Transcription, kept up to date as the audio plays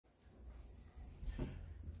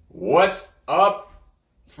What's up,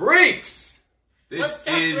 freaks? What's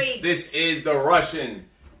up, freaks? This is the Russian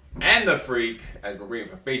and the Freak, as we're waiting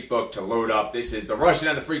for Facebook to load up. This is the Russian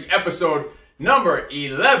and the Freak episode number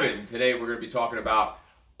 11. Today we're going to be talking about,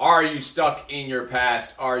 are you stuck in your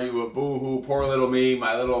past? Are you a boo-hoo, poor little me,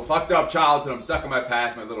 my little fucked up childhood? I'm stuck in my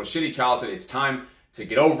past, my little shitty childhood. It's time to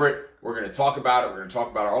get over it. We're going to talk about it. We're going to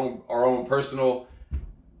talk about our own personal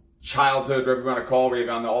childhood, whatever you want to call it. We have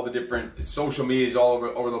on all the different social medias all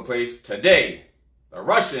over the place. Today, the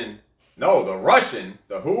Russian,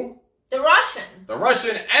 the who? The Russian. The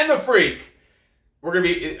Russian and the Freak. We're going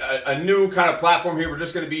to be a new kind of platform here. We're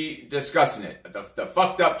just going to be discussing it. The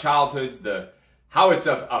fucked up childhoods, how it's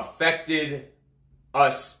affected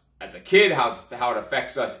us as a kid, how it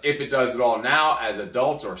affects us, if it does at all now, as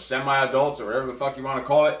adults or semi-adults or whatever the fuck you want to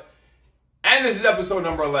call it. And this is episode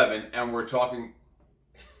number 11, and we're talking...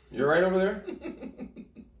 You're right over there?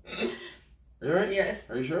 Are you right? Yes.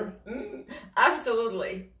 Are you sure?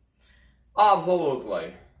 Absolutely.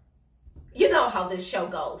 Absolutely. You know how this show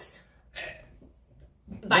goes.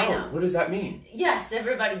 By now. What does that mean? Yes,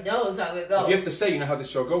 everybody knows how it goes. If you have to say, you know how the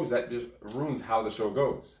show goes, that just ruins how the show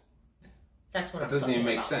goes. That's what That I'm doesn't even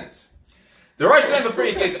talking make about. sense. The Russian and the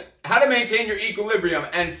Freak is how to maintain your equilibrium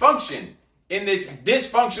and function in this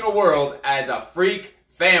dysfunctional world as a freak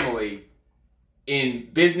family in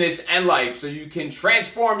business and life, so you can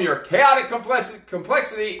transform your chaotic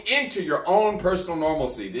complexity into your own personal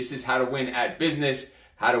normalcy. This is how to win at business,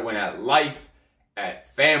 how to win at life,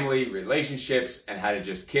 at family, relationships, and how to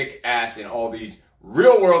just kick ass in all these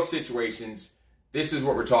real world situations. This is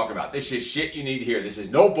what we're talking about. This is shit you need to hear. This is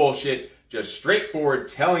no bullshit, just straightforward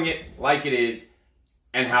telling it like it is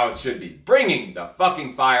and how it should be. Bringing the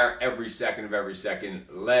fucking fire every second of every second.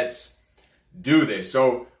 Let's do this.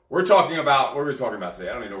 So we're talking about, what are we talking about today?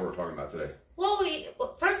 I don't even know what we're talking about today. Well,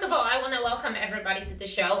 first of all, I want to welcome everybody to the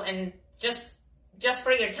show, and just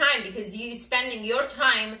for your time, because you spending your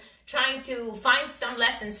time trying to find some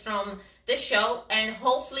lessons from this show, and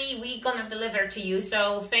hopefully we're gonna deliver to you.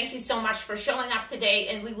 So thank you so much for showing up today,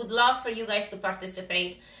 and we would love for you guys to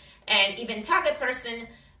participate and even tag a person,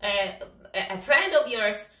 a friend of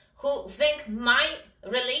yours who think might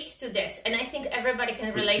relate to this, and I think everybody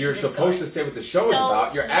can relate to this. You're supposed to say what the show is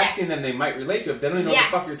about. You're asking them, they might relate to it. They don't even know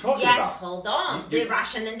what the fuck you're talking about. Yes, hold on. The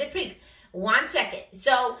Russian and the Freak. 1 second.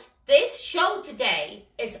 So this show today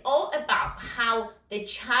is all about how the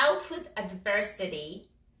childhood adversity,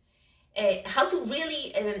 how to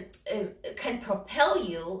really can propel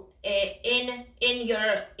you in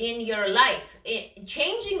your life,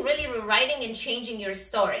 changing, really rewriting and changing your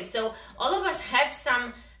story. So all of us have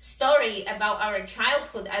some story about our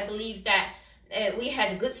childhood. I believe that we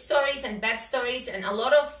had good stories and bad stories, and a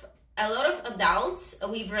lot of adults,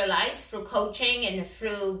 we've realized through coaching and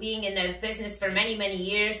through being in the business for many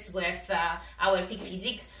years with our Peak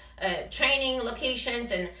Physique training locations,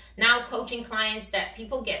 and now coaching clients, that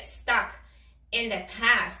people get stuck in the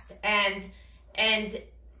past, and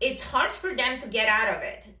it's hard for them to get out of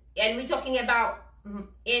it. And we're talking about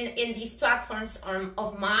in these platforms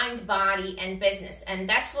of mind, body, and business. And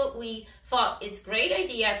that's what we thought it's a great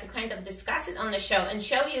idea to kind of discuss it on the show and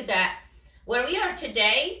show you that where we are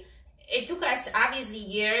today, it took us obviously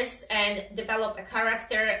years and develop a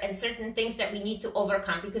character and certain things that we need to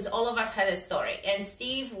overcome, because all of us had a story. And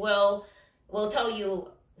Steve will tell you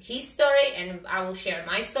his story, and I will share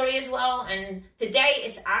my story as well. And today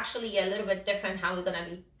is actually a little bit different how we're gonna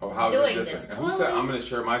be doing this. Who said I'm gonna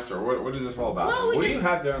share my story? What is this all about? Well, what do you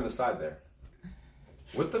have there on the side there?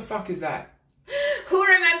 What the fuck is that? Who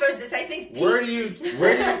remembers this? I think Pete. Where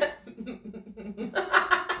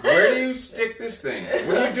do you stick this thing?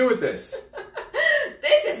 What do you do with this?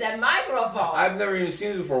 This is a microphone. I've never even seen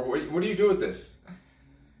this before. What do you do with this?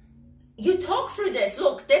 You talk through this.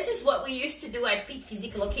 Look, this is what we used to do at Peak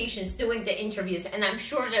Physique locations doing the interviews, and I'm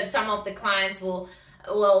sure that some of the clients will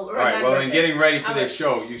remember. All right, well, in this. getting ready for this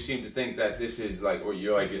show, you seem to think that this is like, well,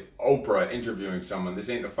 you're like Oprah interviewing someone. This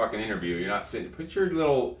ain't a fucking interview. You're not sitting, put your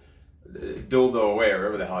little dildo away, or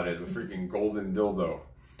whatever the hell it is, a freaking golden dildo.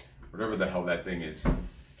 Whatever the hell that thing is.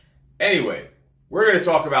 Anyway, we're going to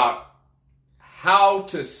talk about how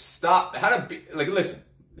to stop, how to be, like, listen,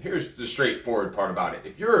 here's the straightforward part about it.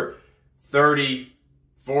 If you're 30,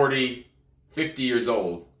 40, 50 years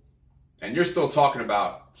old, and you're still talking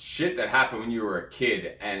about shit that happened when you were a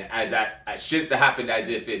kid, and as shit that happened as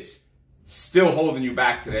if it's still holding you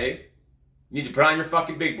back today, you need to put on your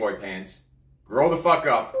fucking big boy pants, grow the fuck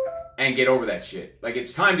up, and get over that shit. Like,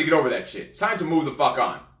 it's time to get over that shit. It's time to move the fuck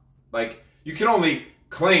on. Like, you can only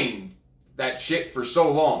claim that shit for so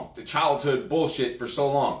long, the childhood bullshit for so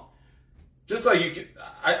long. Just like you could,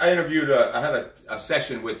 I interviewed, I had a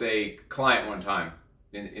session with a client one time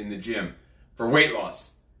in the gym for weight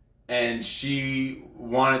loss. And she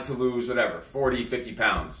wanted to lose, whatever, 40, 50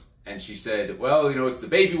 pounds. And she said, well, you know, it's the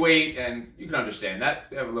baby weight, and you can understand that.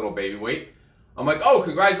 They have a little baby weight. I'm like, oh,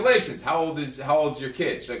 congratulations. How old is your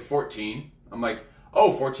kid? She's like, 14. I'm like,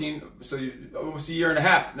 oh, 14, so almost a year and a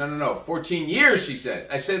half. No, 14 years, she says.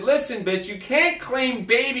 I said, listen, bitch, you can't claim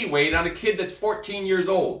baby weight on a kid that's 14 years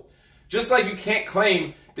old. Just like you can't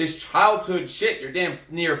claim this childhood shit. You're damn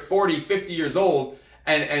near 40, 50 years old,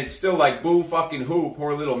 and it's still like, boo fucking who,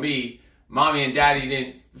 poor little me. Mommy and daddy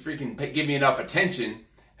didn't freaking give me enough attention,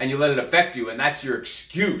 and you let it affect you, and that's your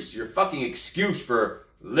excuse. Your fucking excuse for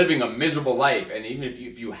living a miserable life. And even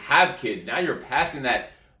if you have kids, now you're passing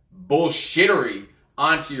that bullshittery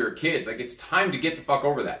onto your kids. Like, it's time to get the fuck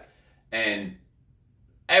over that. And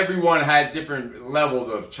everyone has different levels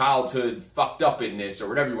of childhood fucked upness, or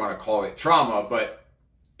whatever you want to call it, trauma, but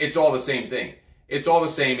it's all the same thing. It's all the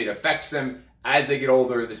same. It affects them as they get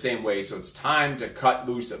older in the same way. So it's time to cut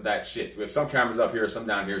loose of that shit. So we have some cameras up here, some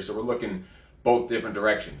down here, so we're looking both different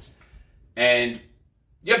directions. And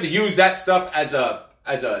you have to use that stuff as a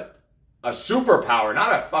superpower,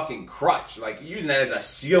 not a fucking crutch. Like, using that as a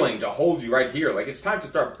ceiling to hold you right here. Like, it's time to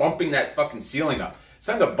start bumping that fucking ceiling up. It's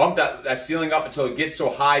time to bump that ceiling up until it gets so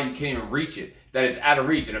high you can't even reach it, that it's out of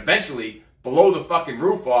reach. And eventually, blow the fucking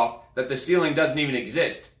roof off, that the ceiling doesn't even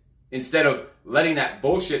exist. Instead of letting that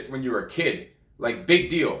bullshit from when you were a kid. Like, big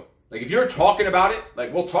deal. Like, if you're talking about it,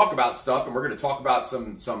 like, we'll talk about stuff, and we're going to talk about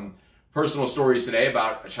some personal stories today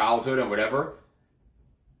about childhood and whatever.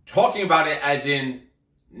 Talking about it as in,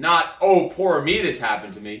 not, oh, poor me, this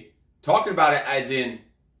happened to me. Talking about it as in,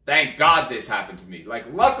 thank God this happened to me.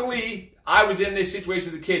 Like, luckily, I was in this situation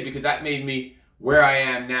as a kid, because that made me where I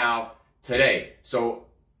am now today. So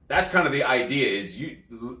that's kind of the idea, is you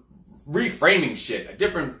reframing shit, a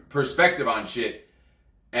different perspective on shit,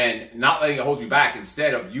 and not letting it hold you back,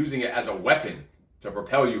 instead of using it as a weapon to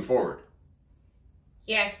propel you forward.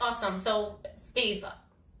 Yes, awesome. So, Steve,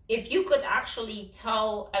 if you could actually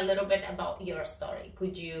tell a little bit about your story,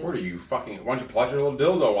 could you? What are you fucking? Why don't you plug your little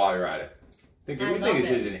dildo while you're at it? You think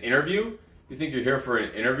this is an interview? You think you're here for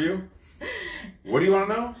an interview? What do you want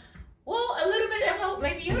to know? Well, a little bit about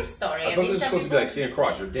maybe your story. I thought this was supposed to be like seeing a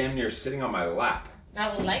cross. You're damn near sitting on my lap.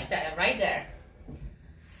 I would like that, right there.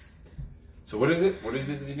 So what is it? What is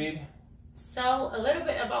it that you need? So a little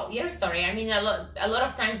bit about your story. I mean, a lot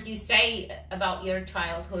of times you say about your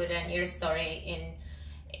childhood and your story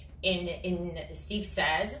in Steve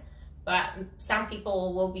Says, but some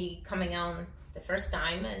people will be coming on the first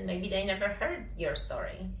time and maybe they never heard your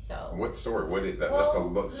story. So what story? What is that?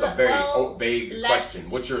 Well, that's a very vague question.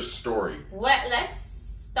 What's your story? Well, let's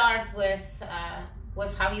start with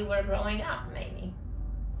how you were growing up, maybe.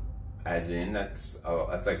 As in, that's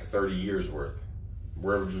like 30 years worth.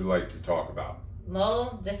 Where would you like to talk about?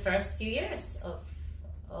 Well, the first few years of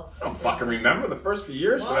I don't fucking remember the first few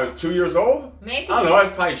years. When I was 2 years old. Maybe. I don't know. I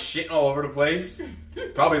was probably shitting all over the place.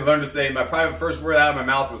 Probably learned to say, my probably first word out of my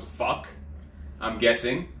mouth was fuck. I'm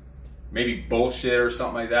guessing. Maybe bullshit or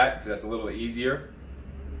something like that, because that's a little easier.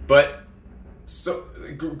 But so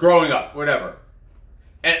growing up, whatever.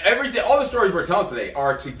 And everything, all the stories we're telling today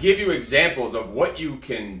are to give you examples of what you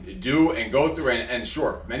can do and go through. And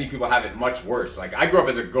sure, many people have it much worse. Like, I grew up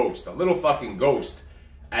as a ghost, a little fucking ghost,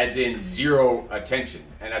 as in zero attention.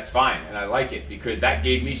 And that's fine. And I like it, because that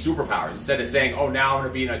gave me superpowers. Instead of saying, oh, now I'm going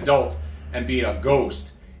to be an adult and be a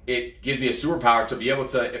ghost, it gives me a superpower to be able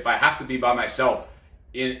to, if I have to be by myself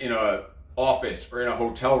in a office or in a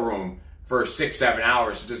hotel room for 6-7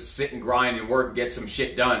 hours, to just sit and grind and work and get some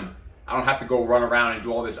shit done. I don't have to go run around and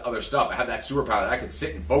do all this other stuff. I have that superpower that I could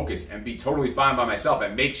sit and focus and be totally fine by myself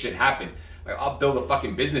and make shit happen. Like, I'll build a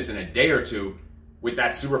fucking business in a day or two with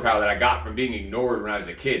that superpower that I got from being ignored when I was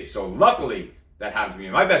a kid. So luckily that happened to me.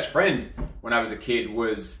 My best friend when I was a kid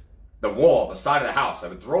was the wall, the side of the house. I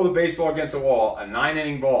would throw the baseball against a wall, a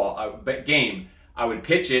 9-inning ball, a game. I would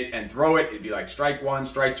pitch it and throw it. It'd be like strike one,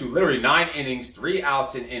 strike two, literally 9 innings, 3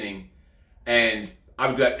 outs an inning. And I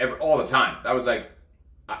would do that all the time. That was like,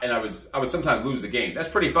 and I would sometimes lose the game. That's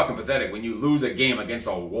pretty fucking pathetic when you lose a game against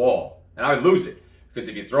a wall. And I would lose it, because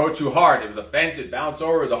if you throw it too hard, it was a fence, it'd bounce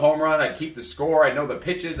over, it was a home run, I'd keep the score, I'd know the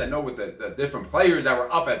pitches, I'd know with the different players that were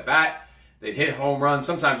up at bat, they'd hit home runs.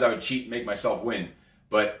 Sometimes I would cheat and make myself win,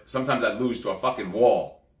 but sometimes I'd lose to a fucking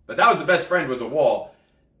wall. But that was the best friend, was a wall.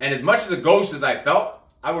 And as much as a ghost as I felt,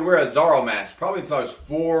 I would wear a Zorro mask, probably until I was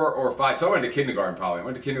 4 or 5. So I went to kindergarten probably. I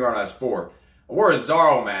went to kindergarten when I was 4. I wore a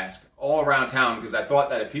Zorro mask all around town, because I thought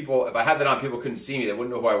that if I had that on, people couldn't see me, they wouldn't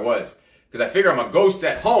know who I was. Because I figure I'm a ghost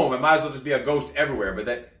at home, I might as well just be a ghost everywhere. But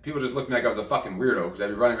that people just looked at me like I was a fucking weirdo because I'd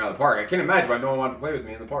be running around the park. I can't imagine why no one wanted to play with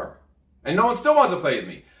me in the park. And no one still wants to play with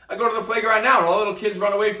me. I go to the playground now and all the little kids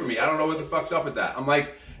run away from me. I don't know what the fuck's up with that. I'm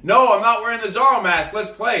like, no, I'm not wearing the Zorro mask. Let's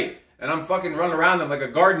play. And I'm fucking running around them like a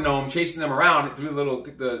garden gnome, chasing them around through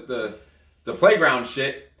the playground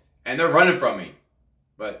shit. And they're running from me.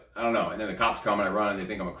 But I don't know. And then the cops come and I run and they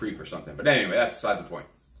think I'm a creep or something. But anyway, that's beside the point.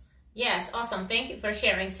 Yes, awesome. Thank you for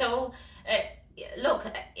sharing. So, look,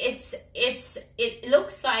 it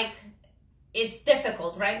looks like it's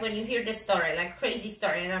difficult, right? When you hear this story, like crazy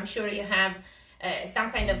story, and I'm sure you have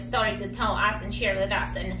some kind of story to tell us and share with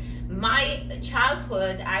us. And my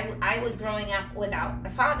childhood, I was growing up without a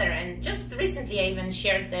father, and just recently I even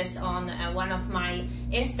shared this on one of my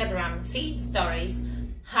Instagram feed stories,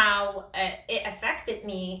 how it affected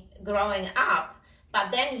me growing up.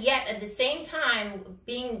 But then yet at the same time,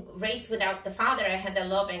 being raised without the father, I had a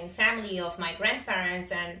loving family of my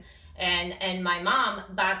grandparents and my mom.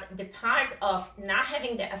 But the part of not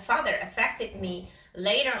having a father affected me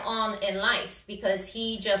later on in life, because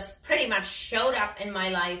he just pretty much showed up in my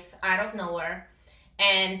life out of nowhere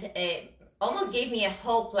and almost gave me a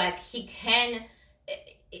hope, like he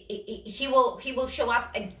will show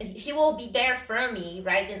up, he will be there for me,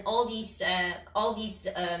 right, in all these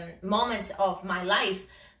moments of my life.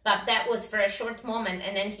 But that was for a short moment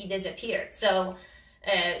and then he disappeared. So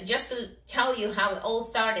just to tell you how it all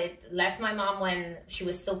started, left my mom when she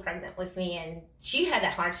was still pregnant with me, and she had a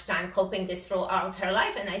hard time coping this throughout her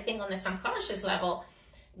life, and I think on a subconscious level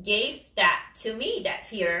gave that to me, that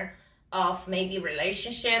fear of maybe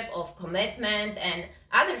relationship, of commitment and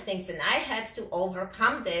other things. And I had to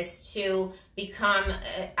overcome this to become,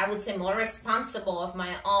 I would say, more responsible of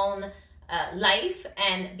my own life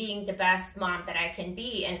and being the best mom that I can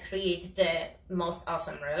be and create the most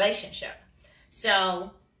awesome relationship.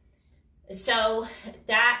 So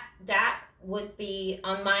that would be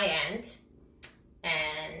on my end.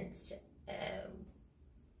 And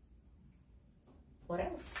what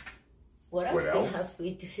else? What else?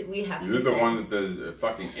 We have You're the one with the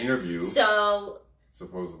fucking interview. So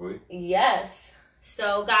supposedly. Yes.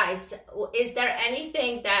 So guys, is there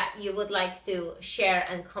anything that you would like to share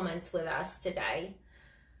and comments with us today?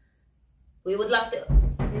 We would love to.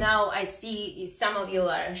 Now I see some of you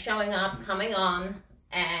are showing up, coming on,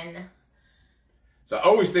 and so I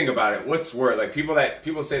always think about it. What's worse, like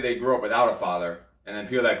people say they grew up without a father, and then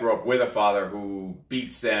people that grew up with a father who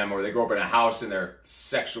beats them, or they grow up in a house and they're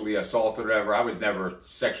sexually assaulted or whatever. I was never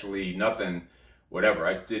sexually nothing, whatever.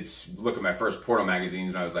 I did look at my first porno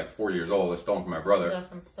magazines when I was like 4 years old. I stole them from my brother. Those are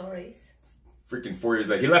some stories. Freaking 4 years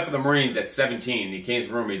later. He left for the Marines at 17. He came to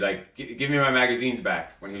the room. He's like, give me my magazines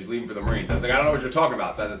back when he was leaving for the Marines. I was like, I don't know what you're talking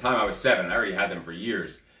about. So at the time I was 7. I already had them for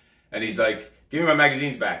years. And he's like, give me my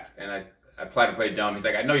magazines back. And I tried to play dumb. He's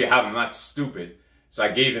like, I know you have them. I'm not stupid. So I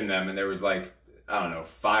gave him them. And there was like, I don't know,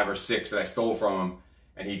 5 or 6 that I stole from him.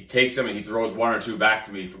 And he takes them and he throws 1 or 2 back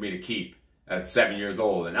to me for me to keep at 7 years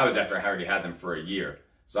old. And that was after I already had them for a year.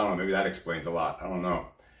 So I don't know, maybe that explains a lot. I don't know.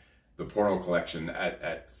 The porno collection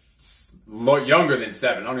at younger than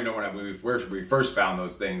 7. I don't even know where we first found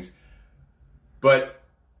those things. But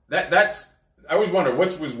that's, I always wonder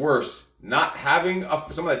what was worse, not having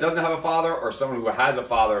someone that doesn't have a father, or someone who has a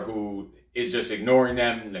father who is just ignoring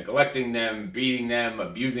them, neglecting them, beating them,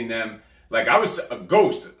 abusing them. Like I was a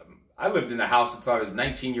ghost. I lived in the house until I was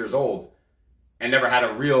 19 years old and never had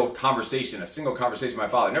a real conversation, a single conversation with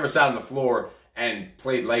my father. Never sat on the floor and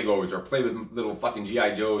played Legos or played with little fucking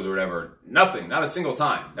G.I. Joes or whatever. Nothing. Not a single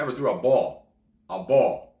time. Never threw a ball.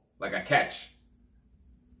 Like a catch.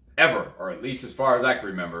 Ever. Or at least as far as I can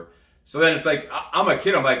remember. So then it's like, I'm a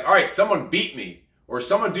kid. I'm like, all right, someone beat me. Or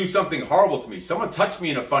someone do something horrible to me. Someone touched me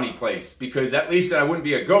in a funny place. Because at least then I wouldn't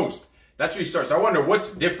be a ghost. That's where you start. So I wonder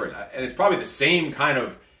what's different. And it's probably the same kind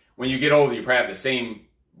of, when you get older, you probably have the same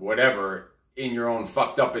whatever in your own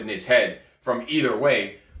fucked up in his head from either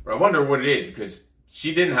way. But I wonder what it is, because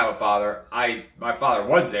she didn't have a father. My father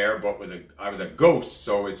was there, but I was a ghost,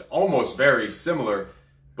 so it's almost very similar.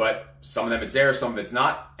 But some of them it's there, some of it's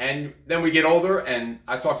not. And then we get older, and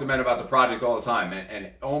I talk to men about the project all the time,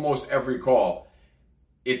 and almost every call,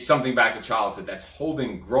 it's something back to childhood that's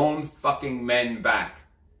holding grown fucking men back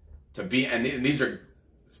to be. And these are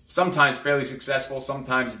sometimes fairly successful,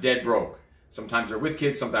 sometimes dead broke. Sometimes they're with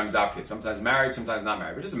kids, sometimes without kids. Sometimes married, sometimes not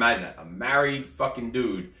married. But just imagine that. A married fucking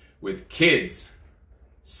dude with kids,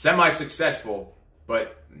 semi-successful,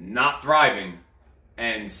 but not thriving,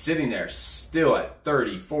 and sitting there still at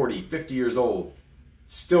 30, 40, 50 years old,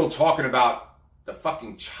 still talking about the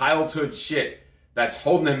fucking childhood shit that's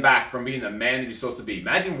holding him back from being the man that he's supposed to be.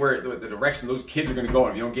 Imagine where the direction those kids are going to go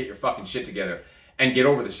if you don't get your fucking shit together and get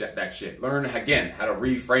over that shit. Learn, again, how to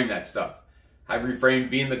reframe that stuff. How to reframe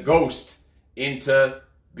being the ghost into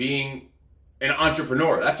being an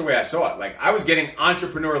entrepreneur. That's the way I saw it. Like, I was getting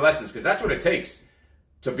entrepreneur lessons because that's what it takes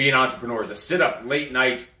to be an entrepreneur, is to sit up late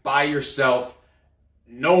nights by yourself,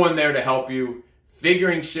 no one there to help you,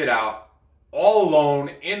 figuring shit out, all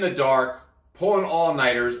alone, in the dark, pulling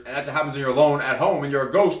all-nighters, and that's what happens when you're alone at home and you're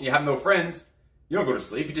a ghost and you have no friends. You don't go to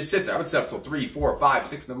sleep, you just sit there. I would sit up till 3, 4, 5,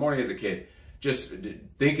 6 in the morning as a kid, just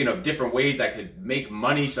thinking of different ways I could make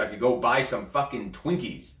money so I could go buy some fucking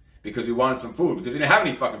Twinkies because we wanted some food, because we didn't have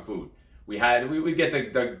any fucking food. We'd get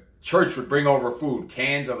the church would bring over food,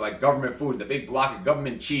 cans of like government food, the big block of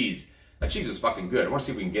government cheese. That cheese was fucking good. I want to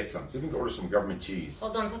see if we can get some. See if we can order some government cheese.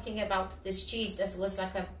 Hold on, talking about this cheese, this was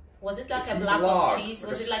like a, was it like a block of cheese?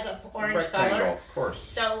 Was it like a orange color? Of course.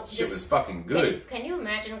 So shit was fucking good. Can you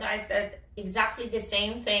imagine, guys, that exactly the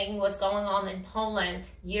same thing was going on in Poland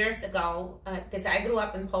years ago? Because I grew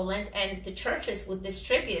up in Poland, and the churches would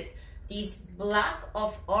distribute these block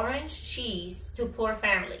of orange cheese to poor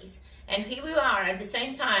families. And here we are at the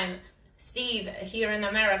same time. Steve here in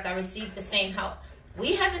America received the same help.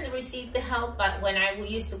 We haven't received the help, but when we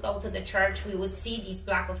used to go to the church, we would see these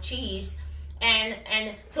block of cheese.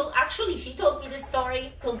 And till actually he told me the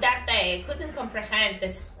story, till that day, I couldn't comprehend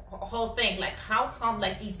this whole thing. Like, how come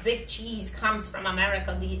like these big cheese comes from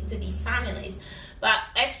America to these families? But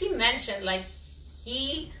as he mentioned, like,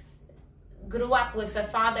 he grew up with a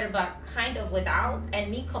father, but kind of without,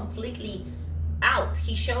 and me completely out.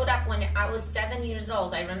 He showed up when I was 7 years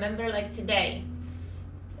old. I remember like today.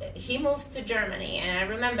 He moved to Germany, and I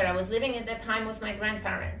remember I was living at that time with my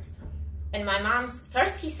grandparents. And my mom's,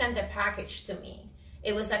 first he sent a package to me.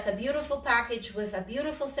 It was like a beautiful package with a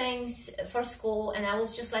beautiful things for school, and I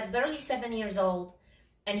was just like barely 7 years old.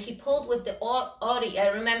 And he pulled with the Audi, I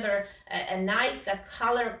remember a nice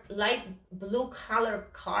light blue color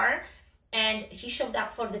car. And he showed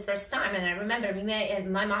up for the first time, and I remember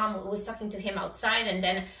my mom was talking to him outside, and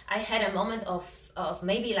then I had a moment of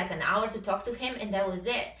maybe like an hour to talk to him, and that was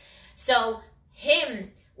it. So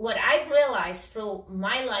what I've realized through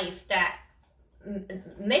my life, that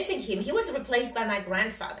missing him, he was replaced by my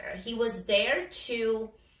grandfather.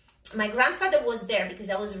 My grandfather was there because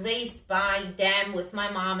I was raised by them with my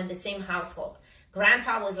mom in the same household.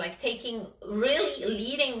 Grandpa was like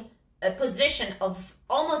leading a position of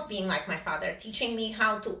almost being like my father, teaching me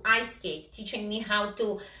how to ice skate, teaching me how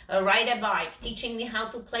to ride a bike, teaching me how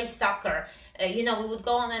to play soccer. We would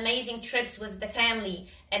go on amazing trips with the family,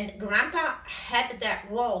 and Grandpa had that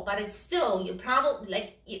role. But it's still, you probably,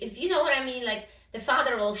 like, if you know what I mean, like, the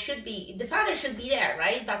father should be there,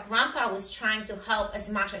 right? But Grandpa was trying to help as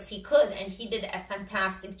much as he could, and he did a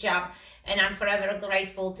fantastic job, and I'm forever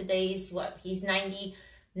grateful. Today is he's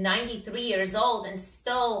 93 years old, and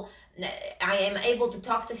still I am able to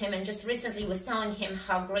talk to him, and just recently was telling him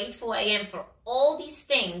how grateful I am for all these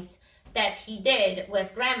things that he did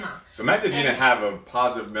with Grandma. So imagine if you didn't have a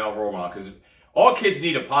positive male role model, because all kids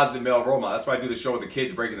need a positive male role model. That's why I do the show with the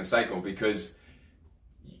kids, Breaking the Cycle, because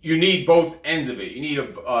you need both ends of it. You need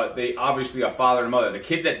obviously a father and a mother. The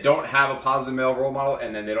kids that don't have a positive male role model,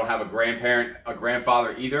 and then they don't have a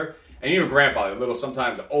grandfather either. And you know, grandfather, a little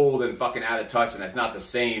sometimes old and fucking out of touch, and that's not the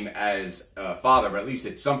same as father, but at least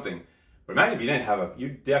it's something. But imagine if you didn't have you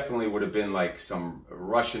definitely would have been like some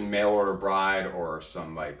Russian mail order bride, or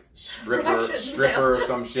some like stripper or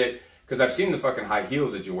some shit. Because I've seen the fucking high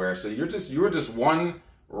heels that you wear. So you were just one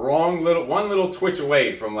little twitch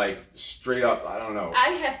away from like straight up, I don't know. I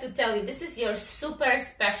have to tell you, this is your super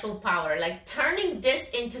special power. Like, turning this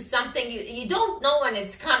into something you don't know when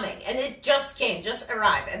it's coming, and it just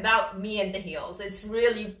arrived about me and the heels. It's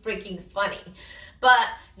really freaking funny. But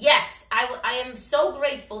yes, I am so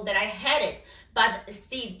grateful that I had it. But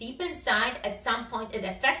Steve, deep inside, at some point, it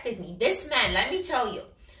affected me. This man, let me tell you,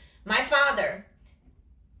 my father,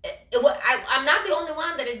 I'm not the only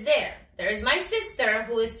one that is there. There is my sister,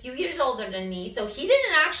 who is a few years older than me, so he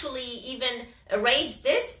didn't actually even raise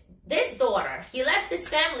this daughter. He left this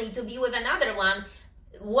family to be with another one,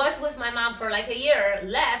 was with my mom for like a year,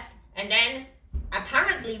 left, and then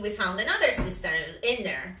apparently we found another sister in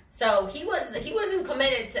there. So he wasn't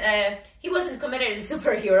committed. He wasn't committed as a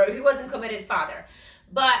superhero. He wasn't committed father,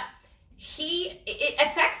 but it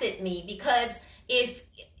affected me, because if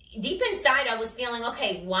deep inside I was feeling,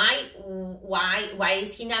 okay, why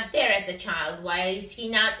is he not there as a child? Why is he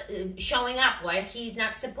not showing up? Why he's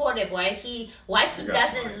not supportive? Why he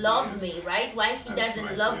doesn't love me, right? Why he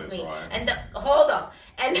doesn't love me? And hold on,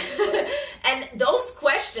 and those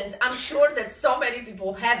questions, I'm sure that so many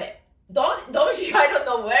people have it. Don't you I don't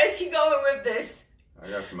know where is he going with this. I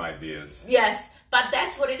got some ideas. Yes, but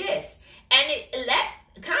that's what it is. And it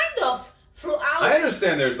kind of throughout. I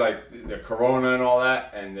understand there's like the corona and all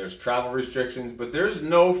that, and there's travel restrictions, but there's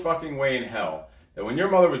no fucking way in hell that when your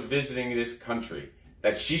mother was visiting this country,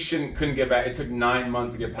 that she couldn't get back. It took 9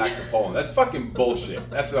 months to get back to Poland. That's fucking bullshit.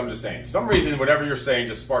 That's what I'm just saying. For some reason, whatever you're saying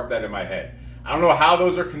just sparked that in my head. I don't know how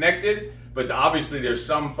those are connected, but obviously there's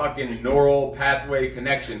some fucking neural pathway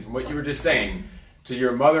connection from what you were just saying to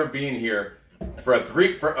your mother being here for a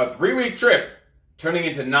 3-week trip, turning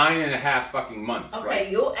into 9.5 fucking months. Okay,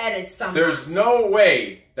 like, you added some. There's no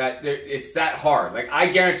way that it's that hard. Like,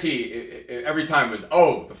 I guarantee every time it was,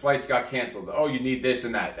 oh, the flights got canceled. Oh, you need this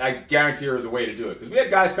and that. I guarantee there was a way to do it. Because we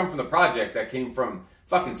had guys come from the project that came from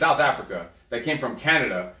fucking South Africa, that came from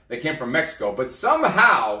Canada, that came from Mexico, but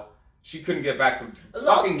somehow she couldn't get back to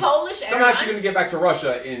fucking Polish somehow airlines. She couldn't get back to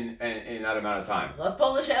Russia in that amount of time. Well,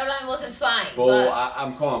 Polish airline wasn't flying.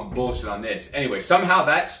 I'm calling bullshit on this. Anyway, somehow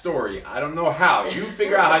that story, I don't know how. You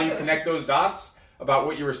figure out how you connect those dots about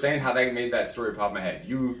what you were saying, how that made that story pop in my head.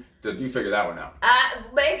 You figure that one out.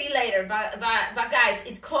 Maybe later, but guys,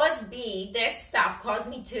 this stuff caused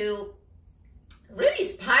me to really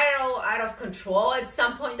spiral out of control at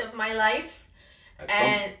some point of my life.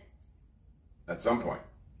 At some point.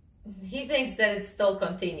 He thinks that it still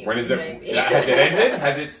continues. When is it? Maybe. Has it ended?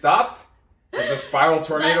 Has it stopped? Has the spiral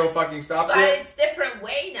tornado fucking stopped But yet? it's different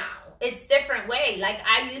way now. It's different way. Like,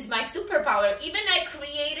 I use my superpower. Even I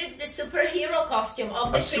created the superhero costume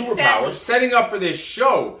of the A Trick superpower. family. Setting up for this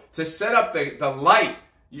show to set up the light.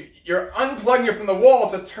 You're unplugging it from the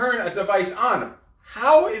wall to turn a device on.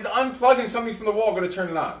 How is unplugging something from the wall going to turn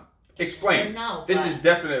it on? Explain. No, this is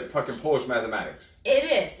definite fucking Polish mathematics. It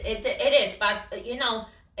is. It is. But, you know,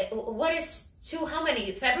 what is how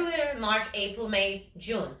many? February, March, April, May,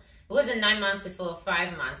 June. It wasn't 9 months, it was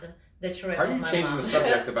 5 months. The trip How are of you my changing mom. the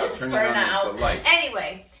subject about turning on the light?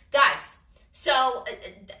 Anyway, guys, so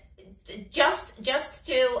just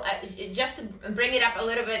to bring it up a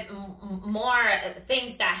little bit more,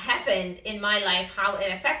 things that happened in my life, how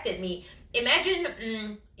it affected me. Imagine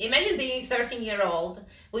being 13-year-old.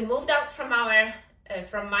 We moved out from my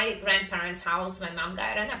grandparents' house. My mom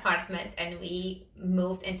got an apartment, and we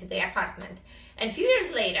moved into the apartment. And a few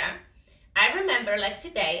years later, I remember, like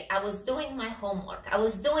today, I was doing my homework. I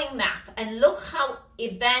was doing math. And look how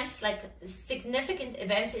events, like significant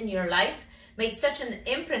events in your life, made such an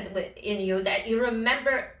imprint in you that you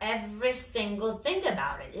remember every single thing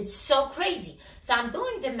about it. It's so crazy. So I'm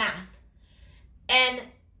doing the math. And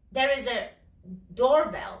there is a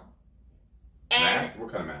doorbell. And math?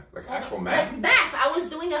 What kind of math? Like actual math? Like math. I was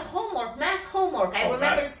doing a math homework. I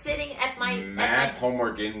remember sitting at my... Math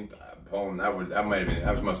homework in... Poland,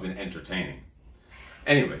 that must have been entertaining.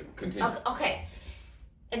 Anyway, continue. Okay.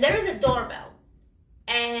 And there is a doorbell.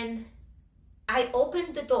 And I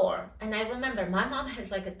opened the door. And I remember my mom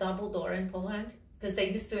has like a double door in Poland. Because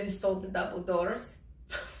they used to install the double doors.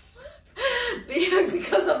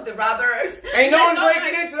 Because of the robbers. Ain't no one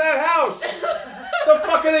breaking into that house. The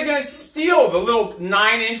fuck are they gonna steal? The little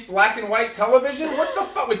 9-inch black and white television? What the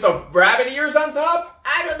fuck with the rabbit ears on top?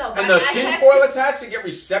 I don't know. And the tinfoil attached to get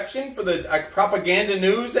reception for the propaganda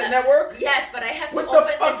news network? Yes, but I have to open this. What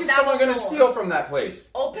the fuck is someone gonna steal from that place?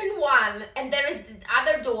 Open one, and there is the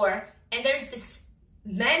other door, and there's this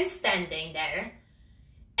man standing there.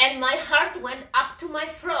 And my heart went up to my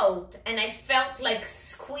throat, and I felt like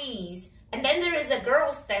squeeze. And then there is a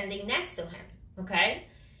girl standing next to him, okay?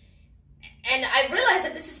 And I realized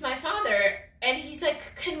that this is my father, and he's like,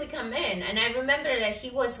 can we come in? And I remember that he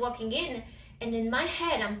was walking in, and in my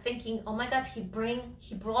head, I'm thinking, oh my God, he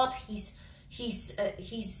brought his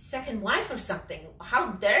second wife or something.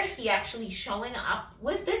 How dare he actually showing up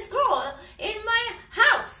with this girl in my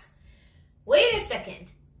house? Wait a second.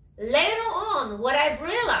 Later on, what I've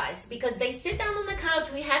realized, because they sit down on the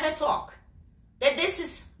couch, we have a talk, that this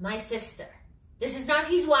is my sister. This is not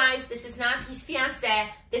his wife. This is not his fiancée.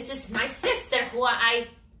 This is my sister who I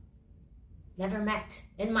never met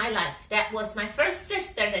in my life. That was my first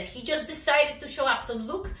sister that he just decided to show up. So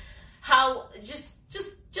look how just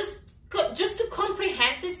to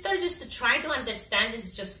comprehend this story, just to try to understand,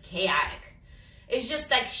 is just chaotic. It's just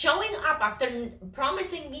like showing up after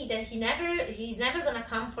promising me that he's never gonna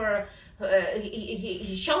come for.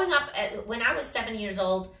 He's showing up when I was 7 years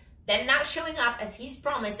old. Then not showing up as he's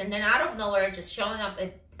promised, and then out of nowhere just showing up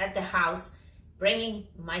at the house, bringing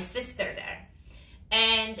my sister there.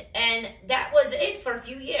 And that was it for a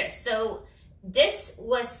few years. So this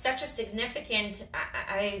was such a significant,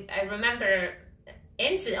 I remember,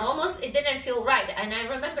 incident. Almost it didn't feel right. And I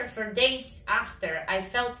remember for days after, I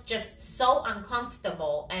felt just so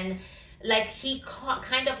uncomfortable. And like he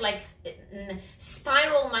kind of like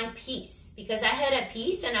spiral my peace, because I had a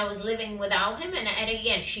peace and I was living without him, and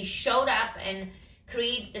again she showed up and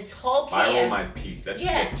created this whole Spiral chaos. my peace. That should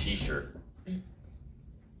be a t-shirt.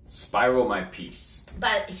 Spiral my peace.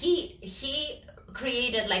 But he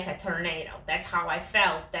created like a tornado. That's how I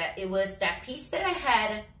felt, that it was that peace that I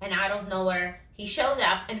had, and out of nowhere he showed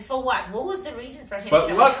up. And for what was the reason for him?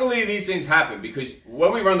 But luckily these things happen, because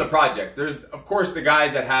when we run the project, there's of course the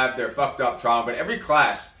guys that have their fucked up trauma, but every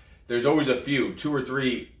class there's always a few, 2 or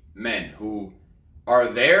 3 men who are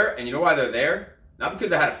there. And you know why they're there? Not because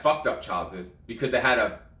they had a fucked up childhood, because they had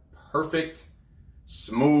a perfect,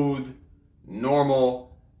 smooth,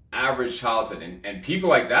 normal, average childhood. And people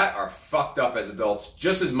like that are fucked up as adults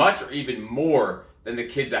just as much or even more than the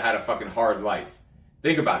kids that had a fucking hard life.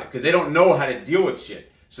 Think about it, because they don't know how to deal with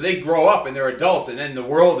shit. So they grow up and they're adults, and then the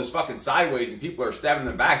world is fucking sideways and people are stabbing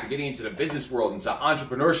them back to getting into the business world, into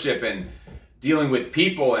entrepreneurship and dealing with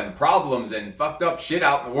people and problems and fucked up shit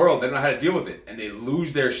out in the world. They don't know how to deal with it, and they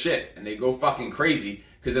lose their shit and they go fucking crazy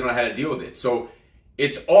because they don't know how to deal with it. So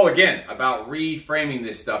it's all, again, about reframing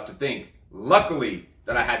this stuff to think, luckily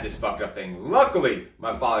that I had this fucked up thing. Luckily,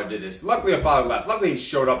 my father did this. Luckily, my father left. Luckily, he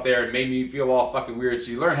showed up there and made me feel all fucking weird.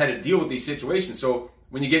 So you learn how to deal with these situations. So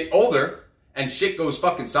when you get older and shit goes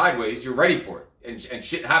fucking sideways, you're ready for it. And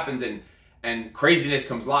shit happens and craziness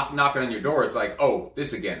comes knocking on your door. It's like, oh,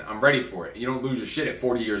 this again. I'm ready for it. And you don't lose your shit at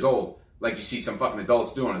 40 years old like you see some fucking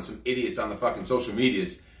adults doing, and some idiots on the fucking social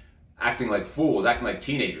medias acting like fools, acting like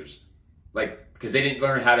teenagers. Like, because they didn't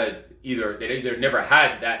learn how to they never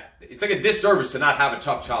had that. It's like a disservice to not have a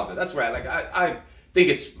tough childhood. That's why I think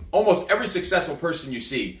it's almost every successful person you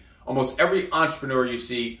see, almost every entrepreneur you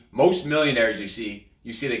see, most millionaires you see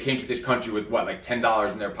they came to this country with what, like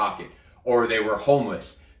 $10 in their pocket, or they were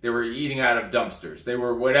homeless, they were eating out of dumpsters, they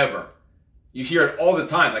were whatever. You hear it all the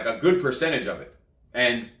time, like a good percentage of it.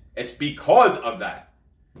 And it's because of that.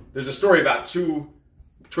 There's a story about 2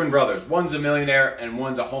 twin brothers. One's a millionaire and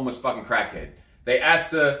one's a homeless fucking crackhead. They asked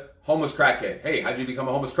the homeless crackhead, hey, how'd you become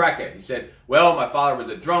a homeless crackhead? He said, well, my father was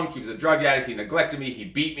a drunk, he was a drug addict, he neglected me, he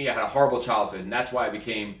beat me, I had a horrible childhood, and that's why I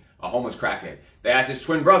became a homeless crackhead. They asked his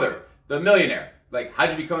twin brother, the millionaire, like,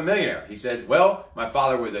 how'd you become a millionaire? He says, well, my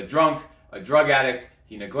father was a drunk, a drug addict,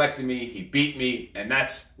 he neglected me, he beat me, and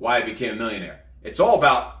that's why I became a millionaire. It's all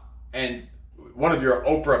about, and one of your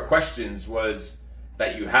Oprah questions was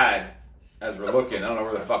that you had, as we're looking, I don't know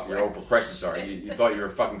where the fuck your Oprah questions are. You thought you were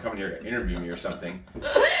fucking coming here to interview me or something.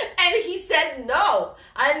 And he said, no,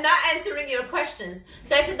 I'm not answering your questions.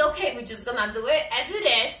 So I said, okay, we're just gonna do it as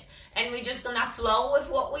it is, and we're just gonna flow with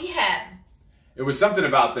what we have. It was something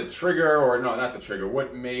about the trigger, or no, not the trigger.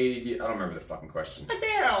 What made you, I don't remember the fucking question. But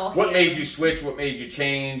they're all What here. made you switch? What made you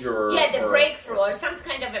change? Or yeah, the breakthrough, or some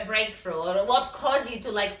kind of a breakthrough, or what caused you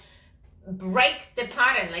to like break the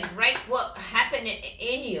pattern, like break what happened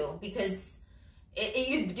in you, because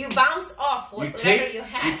you bounce off whatever you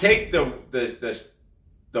had. You take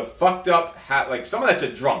the fucked up, like someone that's a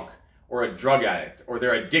drunk or a drug addict, or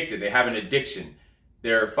they're addicted, they have an addiction,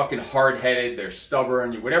 they're fucking hard-headed, they're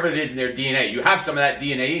stubborn, whatever it is in their DNA. You have some of that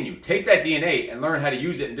DNA in you. Take that DNA and learn how to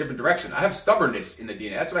use it in a different direction. I have stubbornness in the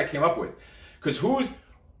DNA. That's what I came up with. Because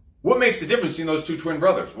what makes the difference between those 2 twin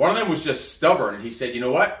brothers? One of them was just stubborn, and he said, you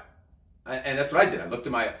know what? And that's what I did. I looked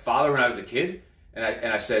at my father when I was a kid, and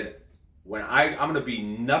I said, I'm going to be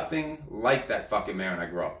nothing like that fucking man when I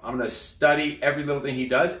grow up. I'm going to study every little thing he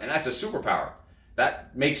does, and that's a superpower.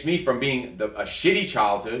 That makes me from being a shitty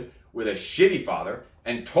childhood with a shitty father,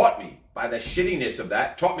 and taught me, by the shittiness of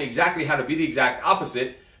that, taught me exactly how to be the exact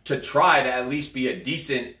opposite, to try to at least be a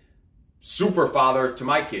decent super father to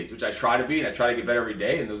my kids, which I try to be, and I try to get better every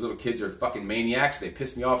day. And those little kids are fucking maniacs. They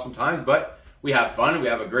piss me off sometimes, but we have fun, and we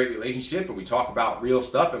have a great relationship, and we talk about real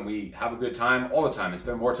stuff, and we have a good time all the time, and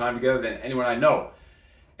spend more time together than anyone I know.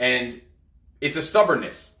 And it's a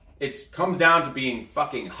stubbornness. It comes down to being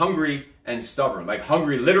fucking hungry and stubborn. Like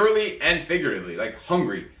hungry literally and figuratively. Like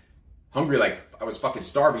hungry like I was fucking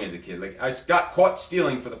starving as a kid. Like I got caught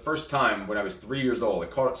stealing for the first time when I was 3 years old.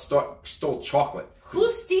 I stole chocolate.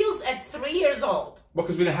 Who steals at 3 years old? Well,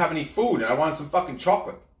 because we didn't have any food, and I wanted some fucking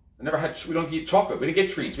chocolate. We don't get chocolate. We didn't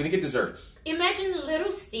get treats. We didn't get desserts. Imagine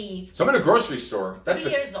little Steve. So I'm in a grocery store. That's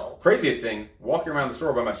 3 years old. Craziest thing, walking around the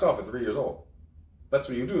store by myself at 3 years old. That's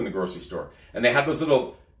what you do in the grocery store. And they had those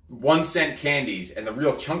little 1-cent candies, and the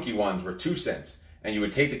real chunky ones were 2 cents. And you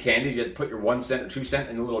would take the candies, you had to put your 1 cent or 2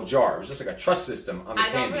 cent in a little jar. It was just like a trust system on the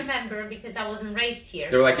candies. I don't remember because I wasn't raised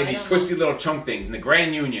here. They were like in these twisty little chunk things in the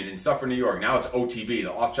Grand Union in Suffolk, New York. Now it's OTB,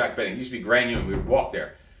 the off-track betting. It used to be Grand Union. We would walk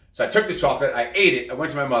there. So I took the chocolate, I ate it, I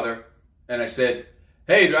went to my mother, and I said,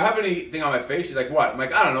 hey, do I have anything on my face? She's like, what? I'm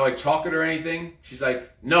like, I don't know, like chocolate or anything? She's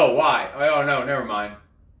like, no, why? I'm like, oh, no, never mind.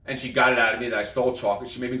 And she got it out of me that I stole chocolate.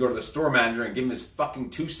 She made me go to the store manager and give him his fucking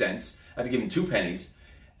 2 cents. I had to give him 2 pennies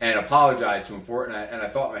and apologize to him for it. And I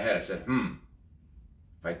thought in my head, I said,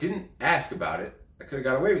 if I didn't ask about it, I could have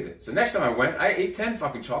got away with it. So next time I went, I ate 10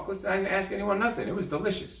 fucking chocolates and I didn't ask anyone nothing. It was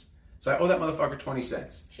delicious. So I owe that motherfucker 20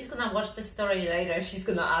 cents. She's gonna watch the story later. She's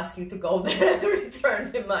gonna ask you to go there and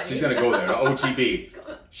return the money. She's gonna go there to OTB.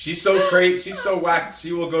 She's so crazy. She's so whacked.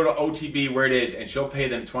 She will go to OTB where it is, and she'll pay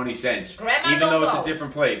them 20 cents, Grandma, even though it's a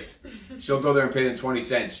different place. She'll go there and pay them 20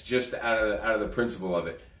 cents just out of the principle of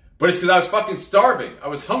it. But it's because I was fucking starving. I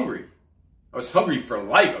was hungry. I was hungry for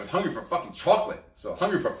life. I was hungry for fucking chocolate. So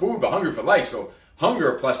hungry for food, but hungry for life. So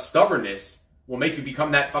hunger plus stubbornness will make you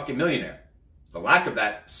become that fucking millionaire. The lack of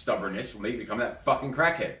that stubbornness will make you become that fucking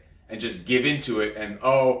crackhead and just give into it and,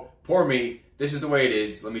 oh, poor me, this is the way it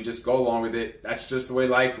is. Let me just go along with it. That's just the way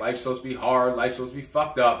life's supposed to be hard. Life's supposed to be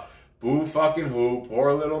fucked up. Boo fucking who,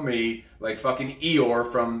 poor little me. Like fucking Eeyore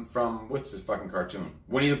from what's this fucking cartoon?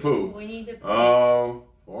 Winnie the Pooh. Winnie the Pooh. Oh,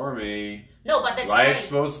 poor me. No, but that's Life's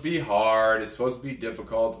supposed to be hard. It's supposed to be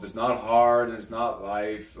difficult. If it's not hard, then it's not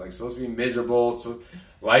life. Like, it's supposed to be miserable.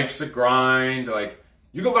 Life's a grind. Like,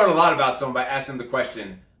 you can learn a lot about someone by asking them the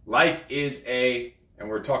question, life is a, and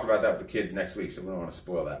we're talking about that with the kids next week, so we don't want to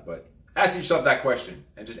spoil that, but ask yourself that question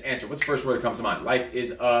and just answer. What's the first word that comes to mind? Life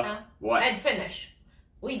is a what? And finish.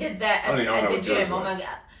 We did that at the gym. Oh my God.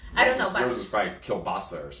 I don't know. But yours was probably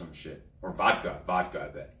kielbasa or some shit. Or vodka. Vodka, I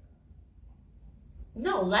bet.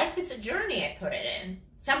 No, life is a journey, I put it in.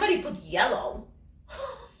 Somebody put yellow.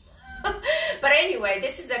 But anyway,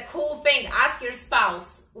 this is a cool thing. Ask your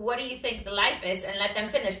spouse, what do you think the life is, and let them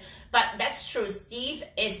finish. But that's true. Steve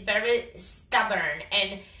is very stubborn.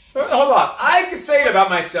 And hold on. I could say it about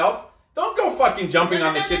myself. Don't go fucking jumping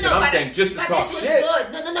on the shit that I'm saying just to talk shit.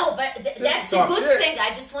 Good. No. But that's the good thing. I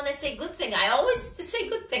just want to say good thing. I always say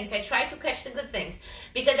good things. I try to catch the good things.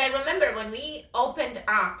 Because I remember when we opened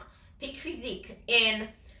up Peak Physique in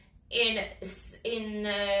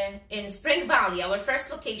Spring Valley, our first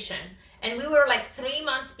location, and we were like 3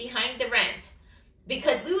 months behind the rent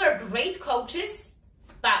because we were great coaches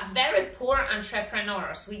but very poor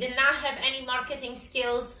entrepreneurs. We did not have any marketing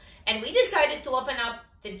skills, and we decided to open up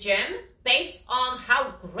the gym based on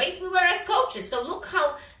how great we were as coaches. So look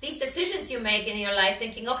how these decisions you make in your life,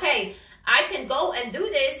 thinking, okay, I can go and do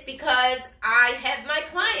this because I have my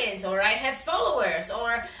clients, or I have followers,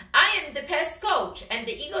 or I am the best coach, and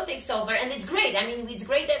the ego takes over, and it's great. I mean, it's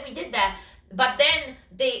great that we did that. But then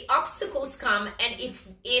the obstacles come, and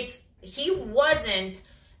if he wasn't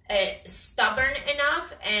stubborn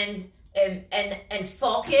enough and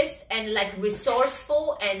focused and like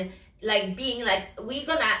resourceful and like being like, we're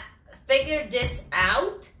gonna figure this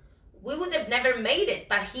out, we would have never made it.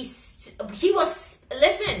 But he was,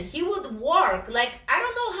 listen, he would work like, I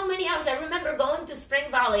don't know how many hours. I remember going to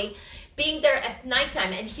Spring Valley, being there at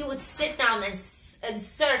nighttime, and he would sit down and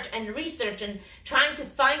search and research and trying to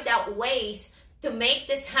find out ways to make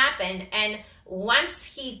this happen. And once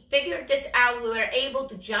he figured this out, we were able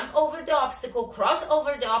to jump over the obstacle, cross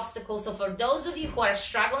over the obstacle. So for those of you who are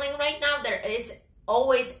struggling right now, there is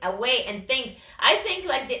always a way. And I think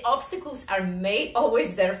like the obstacles are made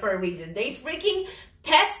always there for a reason. They freaking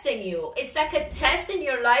testing you. It's like a test in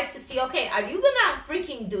your life to see, okay, are you gonna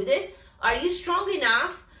freaking do this? Are you strong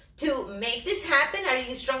enough to make this happen? Are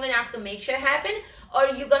you strong enough to make sure it happen? Or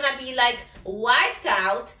are you gonna be like wiped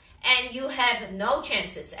out and you have no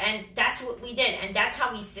chances? And that's what we did, and that's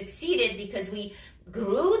how we succeeded, because we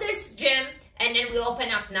grew this gym, and then we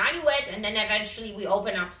opened up Nanuet, and then eventually we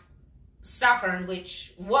opened up Suffern,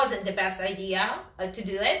 which wasn't the best idea to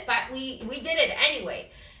do it, but we did it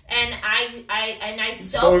anyway. And I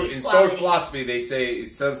saw these in qualities. Stoic philosophy, they say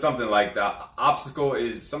it's something like the obstacle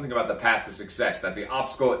is something about the path to success. That the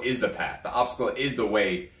obstacle is the path. The obstacle is the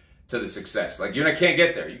way to the success. Like, you can't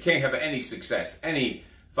get there. You can't have any success, any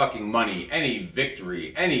fucking money, any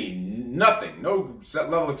victory, any nothing. No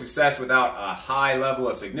level of success without a high level,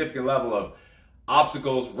 a significant level of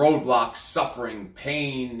obstacles, roadblocks, suffering,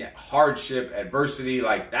 pain, hardship, adversity.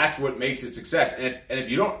 Like, that's what makes it success. And if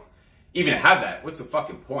you don't even have that, what's the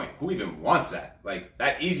fucking point? Who even wants that? Like,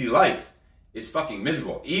 that easy life is fucking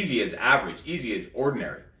miserable. Easy is average. Easy is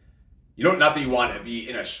ordinary. You don't, not that you want to be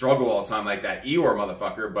in a struggle all the time like that Eeyore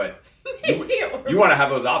motherfucker, but you want to have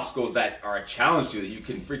those obstacles that are a challenge to you that you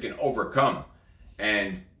can freaking overcome.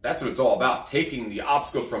 And that's what it's all about. Taking the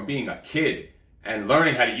obstacles from being a kid and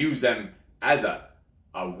learning how to use them as a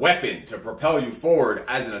weapon to propel you forward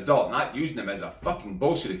as an adult, not using them as a fucking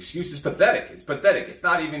bullshit excuse. It's pathetic. It's pathetic. It's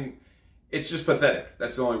not even, it's just pathetic.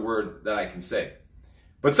 That's the only word that I can say.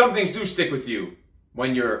 But some things do stick with you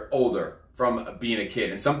when you're older from being a kid.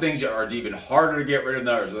 And some things are even harder to get rid of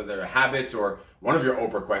than others. Whether they're habits, or one of your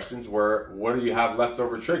Oprah questions were, what do you have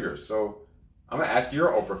leftover triggers? So I'm going to ask you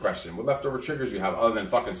your Oprah question. What leftover triggers do you have other than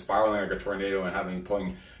fucking spiraling like a tornado and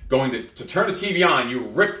going to turn the TV on, you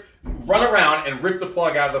run around and rip the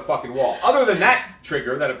plug out of the fucking wall. Other than that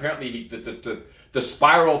trigger that apparently the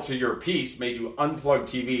spiral to your piece made you unplug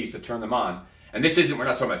TVs to turn them on. And we're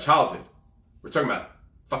not talking about childhood. We're talking about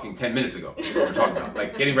fucking 10 minutes ago. That's what we're talking about.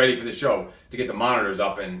 Like getting ready for the show to get the monitors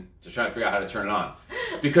up and to try to figure out how to turn it on.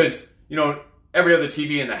 Because, every other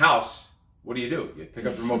TV in the house, what do? You pick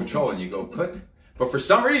up the remote control and you go click. But for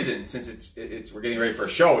some reason, since we're getting ready for a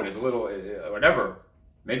show and it's a little, whatever,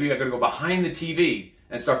 maybe I gotta go behind the TV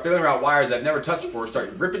and start fiddling around wires I've never touched before,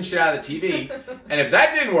 start ripping shit out of the TV. And if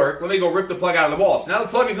that didn't work, let me go rip the plug out of the wall. So now the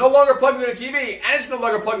plug is no longer plugged into the TV and it's no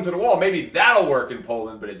longer plugged into the wall. Maybe that'll work in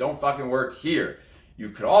Poland, but it don't fucking work here. You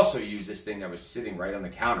could also use this thing that was sitting right on the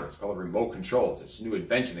counter. It's called a remote control. It's this new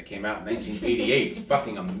invention that came out in 1988. It's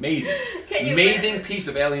fucking amazing. Amazing piece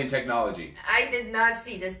of alien technology. I did not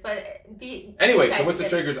see this, but... Anyway, so what's the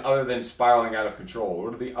triggers other than spiraling out of control?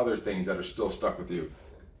 What are the other things that are still stuck with you?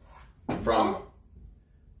 Well,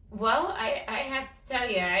 I have to tell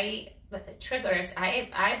you, triggers,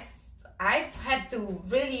 I've had to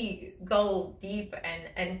really go deep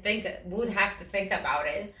and would have to think about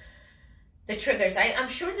it. The triggers. I'm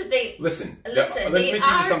sure that they... Listen, let me teach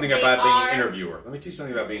you something about being an interviewer. Let me teach you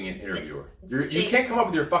something about being an interviewer. You can't come up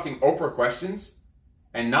with your fucking Oprah questions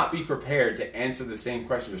and not be prepared to answer the same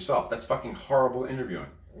question yourself. That's fucking horrible interviewing.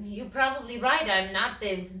 You're probably right. I'm not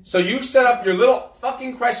the... So you set up your little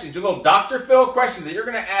fucking questions, your little Dr. Phil questions that you're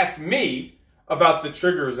going to ask me about the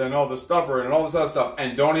triggers and all the stubborn and all this other stuff,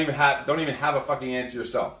 and don't even have a fucking answer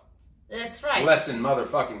yourself. That's right. Lesson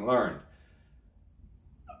motherfucking learned.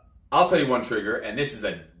 I'll tell you one trigger, and this is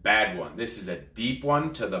a bad one. This is a deep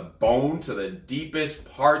one, to the bone, to the deepest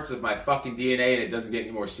parts of my fucking DNA, and it doesn't get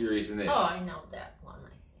any more serious than this. Oh, I know that one, I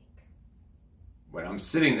think. When I'm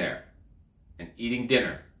sitting there and eating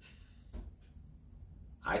dinner,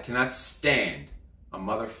 I cannot stand a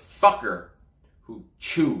motherfucker who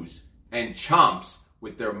chews and chomps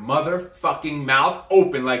with their motherfucking mouth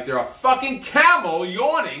open like they're a fucking camel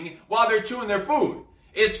yawning while they're chewing their food.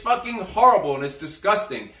 It's fucking horrible and it's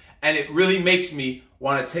disgusting. And it really makes me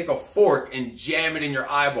want to take a fork and jam it in your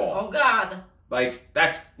eyeball. Oh, God. Like,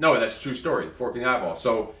 that's a true story, the fork in the eyeball.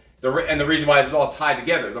 So, the reason why this is all tied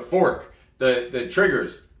together, the fork, the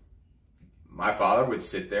triggers. My father would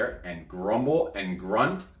sit there and grumble and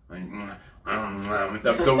grunt. The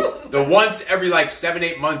once every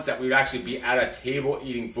 7-8 months that we would actually be at a table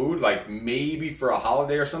eating food, like maybe for a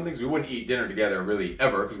holiday or something, because we wouldn't eat dinner together really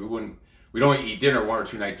ever, because we'd only eat dinner 1 or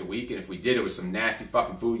 2 nights a week, and if we did, it was some nasty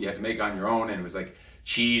fucking food you had to make on your own, and it was like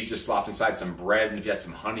cheese just slopped inside some bread, and if you had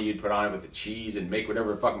some honey, you'd put on it with the cheese and make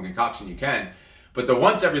whatever fucking concoction you can. But the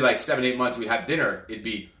once every 7-8 months we'd have dinner, it'd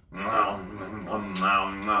be oh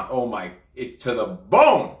my, it's to the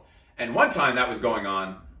bone. And one time that was going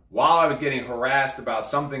on while I was getting harassed about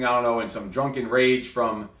something, I don't know, in some drunken rage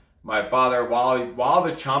from my father, while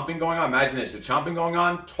the chomping going on. Imagine this, the chomping going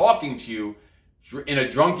on, talking to you in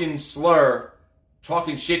a drunken slur,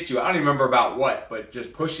 talking shit to you. I don't even remember about what, but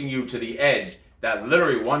just pushing you to the edge. That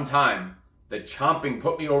literally one time, the chomping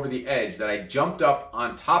put me over the edge, that I jumped up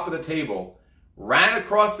on top of the table, ran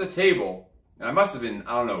across the table, and I must have been,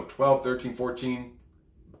 12, 13, 14,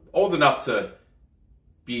 old enough to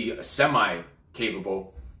be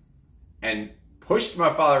semi-capable, and pushed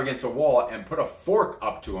my father against a wall and put a fork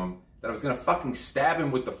up to him that I was going to fucking stab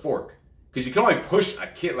him with the fork. Because you can only push a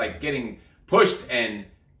kid, getting pushed and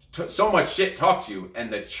so much shit talk to you,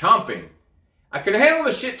 and the chomping. I can handle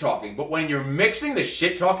the shit talking, but when you're mixing the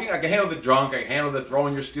shit talking, I can handle the drunk, I can handle the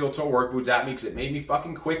throwing your steel toe work boots at me because it made me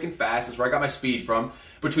fucking quick and fast. That's where I got my speed from.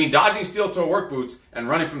 Between dodging steel toe work boots and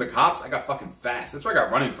running from the cops, I got fucking fast. That's where I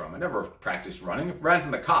got running from. I never practiced running. I ran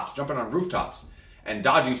from the cops, jumping on rooftops and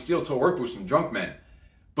dodging steel toe work boots from drunk men.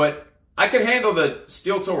 But I can handle the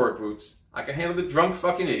steel toe work boots. I can handle the drunk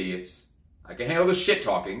fucking idiots. I can handle the shit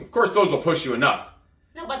talking. Of course, those will push you enough.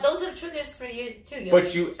 No, but those are triggers for you too.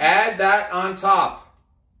 But you add that on top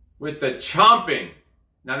with the chomping.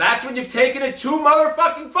 Now that's when you've taken it too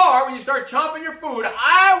motherfucking far. When you start chomping your food,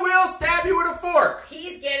 I will stab you with a fork.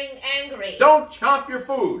 He's getting angry. Don't chomp your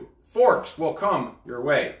food. Forks will come your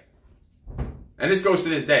way. And this goes to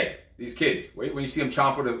this day. These kids, wait when you see them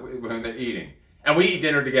chomp when they're eating. And we eat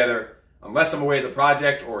dinner together, unless I'm away at the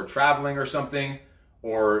project or traveling or something,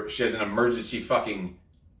 or she has an emergency fucking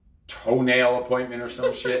toenail appointment or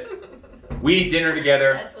some shit. We eat dinner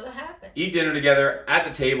together. That's what happens. Eat dinner together at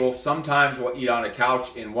the table. Sometimes we'll eat on a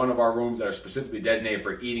couch in one of our rooms that are specifically designated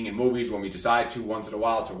for eating and movies when we decide to once in a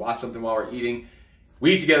while to watch something while we're eating.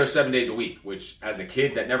 We eat together 7 days a week, which as a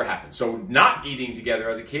kid, that never happened. So not eating together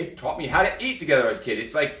as a kid taught me how to eat together as a kid.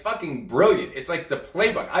 It's like fucking brilliant. It's like the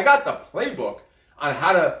playbook. I got the playbook on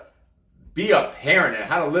how to be a parent and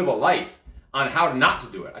how to live a life, on how not to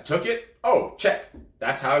do it. I took it. Oh, check.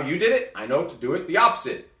 That's how you did it. I know to do it the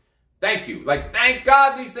opposite. Thank you. Like, thank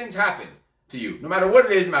God these things happen to you. No matter what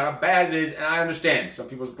it is, no matter how bad it is, and I understand. Some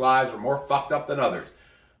people's lives are more fucked up than others.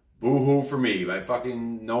 Boo-hoo for me.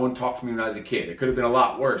 No one talked to me when I was a kid. It could have been a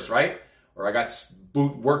lot worse, right? Or I got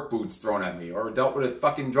work boots thrown at me. Or dealt with a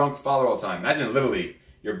fucking drunk father all the time. Imagine Little League.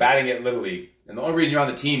 You're batting at Little League. And the only reason you're on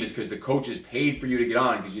the team is because the coaches paid for you to get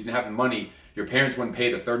on because you didn't have the money. Your parents wouldn't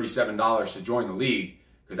pay the $37 to join the league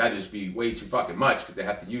because that'd just be way too fucking much because they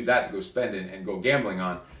have to use that to go spend and go gambling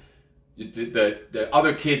on. The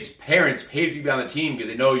other kids' parents paid for you to be on the team because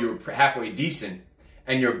they know you're halfway decent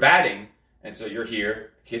and you're batting. And so you're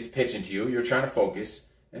here, the kid's pitching to you, you're trying to focus.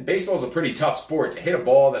 And baseball's a pretty tough sport. To hit a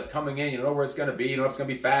ball that's coming in, you don't know where it's going to be. You don't know if it's going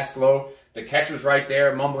to be fast, slow. The catcher's right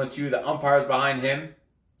there mumbling to you. The umpire's behind him.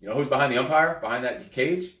 You know who's behind the umpire? Behind that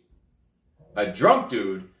cage? A drunk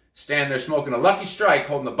dude standing there smoking a Lucky Strike,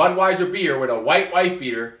 holding a Budweiser beer with a white wife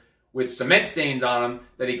beater with cement stains on him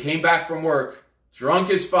that he came back from work, drunk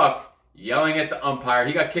as fuck, yelling at the umpire.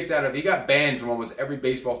 He got banned from almost every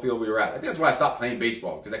baseball field we were at. I think that's why I stopped playing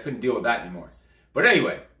baseball, because I couldn't deal with that anymore. But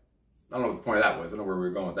anyway, I don't know what the point of that was. I don't know where we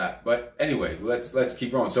were going with that. But anyway, let's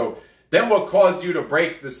keep going. So then what caused you to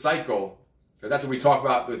break the cycle, because that's what we talk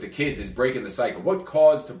about with the kids, is breaking the cycle. What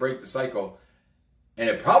caused to break the cycle? And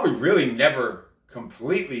it probably really never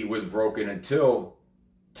completely was broken until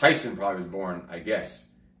Tyson probably was born, I guess.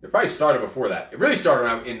 It probably started before that. It really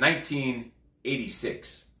started in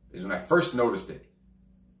 1986 is when I first noticed it.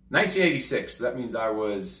 1986, so that means I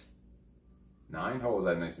was 9? How old was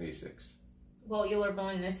I in 1986? Well, you were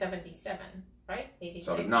born in 77, right? 86.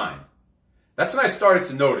 So I was 9. That's when I started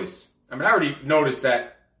to notice. I mean, I already noticed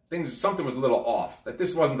that something was a little off, that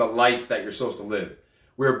this wasn't the life that you're supposed to live.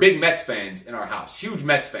 We were big Mets fans in our house, huge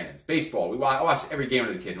Mets fans. Baseball, I watched every game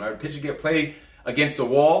as a kid. When I would play against the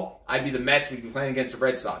wall, I'd be the Mets, we'd be playing against the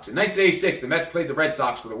Red Sox. In 1986, the Mets played the Red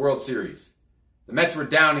Sox for the World Series. The Mets were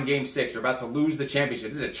down in Game 6. They're about to lose the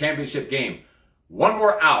championship. This is a championship game. One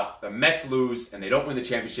more out, the Mets lose, and they don't win the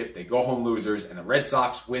championship. They go home losers, and the Red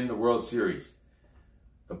Sox win the World Series.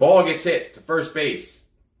 The ball gets hit to first base.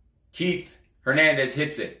 Keith Hernandez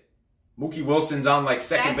hits it. Mookie Wilson's on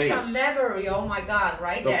second base. That's a memory, oh my God,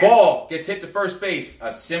 right there. The ball gets hit to first base.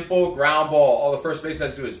 A simple ground ball. All the first base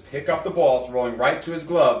has to do is pick up the ball. It's rolling right to his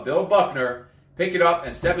glove. Bill Buckner, pick it up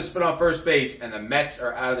and step his foot on first base, and the Mets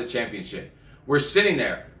are out of the championship. We're sitting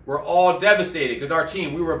there. We're all devastated because our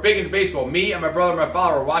team, we were big into baseball. Me and my brother and my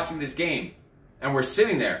father were watching this game, and we're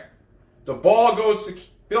sitting there. The ball goes to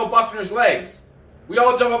Bill Buckner's legs. We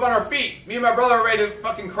all jump up on our feet. Me and my brother are ready to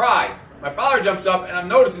fucking cry. My father jumps up, and I'm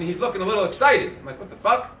noticing he's looking a little excited. I'm like, what the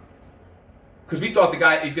fuck? Because we thought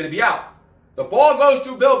he's going to be out. The ball goes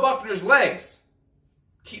to Bill Buckner's legs.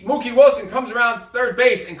 Mookie Wilson comes around third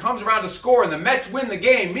base and comes around to score, and the Mets win the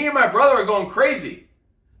game. Me and my brother are going crazy.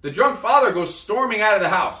 The drunk father goes storming out of the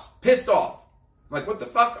house, pissed off. I'm like, what the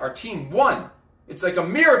fuck? Our team won. It's like a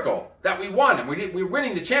miracle that we won, and we're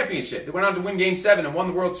winning the championship. They went on to win Game 7 and won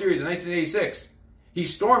the World Series in 1986. He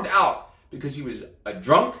stormed out because he was a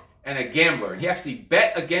drunk and a gambler, and he actually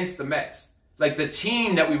bet against the Mets, like the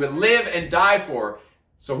team that we would live and die for.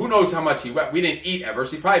 So who knows how much he wet. We didn't eat ever,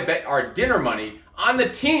 so he probably bet our dinner money on the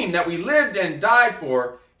team that we lived and died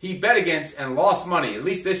for. He bet against and lost money. At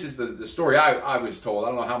least this is the story I was told. I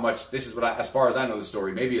don't know how much. This is as far as I know the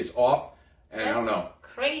story. Maybe it's off, and I don't know.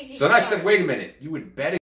 Crazy. So then I said, wait a minute. You would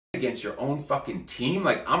bet against your own fucking team?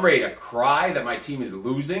 Like, I'm ready to cry that my team is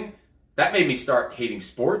losing. That made me start hating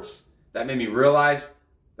sports. That made me realize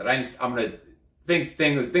that I'm going to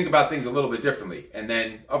think about things a little bit differently. And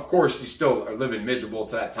then, of course, you still are living miserable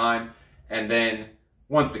to that time. And then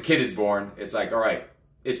once the kid is born, it's like, all right,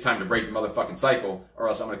 it's time to break the motherfucking cycle, or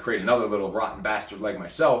else I'm going to create another little rotten bastard like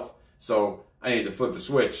myself. So I need to flip the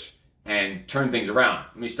switch and turn things around.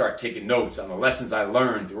 Let me start taking notes on the lessons I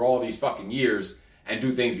learned through all these fucking years and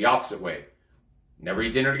do things the opposite way. Never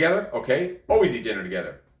eat dinner together? Okay. Always eat dinner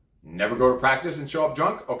together. Never go to practice and show up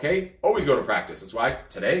drunk? Okay. Always go to practice. That's why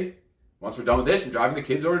today, once we're done with this, I'm driving the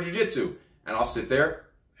kids over to jiu-jitsu. And I'll sit there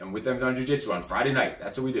and with them on jiu-jitsu on Friday night.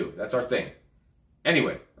 That's what we do. That's our thing.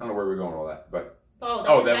 Anyway, I don't know where we're going with all that, but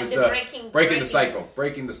that was the breaking the cycle.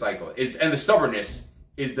 Breaking the cycle and the stubbornness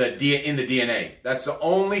is in the DNA. That's the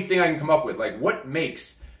only thing I can come up with. Like, what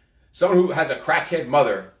makes someone who has a crackhead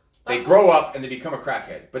mother They grow up and they become a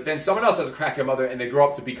crackhead. But then someone else has a crackhead mother and they grow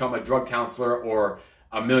up to become a drug counselor or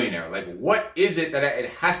a millionaire. Like, what is it that it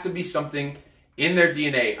has to be something in their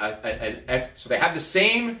DNA? So they have the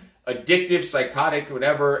same addictive, psychotic,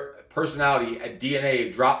 whatever personality, a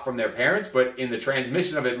DNA dropped from their parents, but in the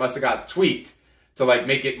transmission of it must have got tweaked to like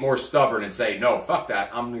make it more stubborn and say, no, fuck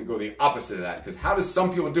that. I'm going to go the opposite of that. Because how does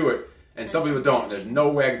some people do it and some people don't? There's no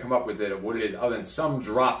way I can come up with it of what it is other than some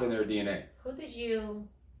drop in their DNA. Who did you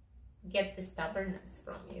get the stubbornness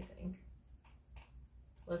from, you think?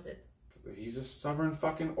 Was it? He's a stubborn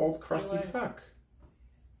fucking old crusty fuck.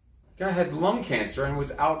 Guy had lung cancer and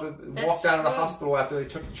was walked out of the hospital after they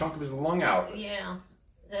took a chunk of his lung out. Yeah,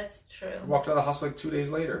 that's true. Walked out of the hospital like 2 days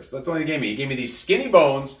later. So that's all he gave me. He gave me these skinny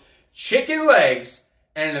bones, chicken legs,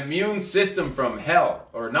 and an immune system from hell.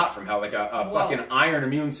 Or not from hell, like a fucking iron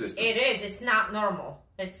immune system. It is. It's not normal.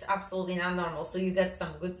 It's absolutely not normal. So you get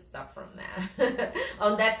some good stuff from that.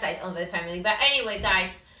 On that side, on the family. But anyway,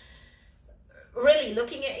 guys, really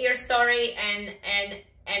looking at your story and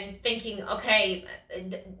thinking, okay,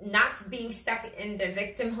 not being stuck in the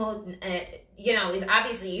victimhood, you know,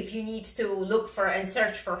 obviously if you need to look for and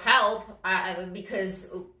search for help, because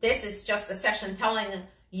this is just a session telling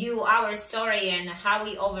you our story and how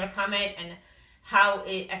we overcome it and how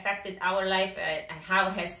it affected our life and how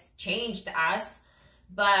it has changed us.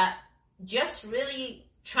 But just really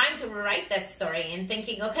trying to rewrite that story and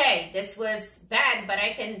thinking, okay, this was bad, but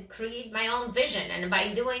I can create my own vision. And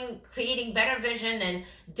by creating better vision and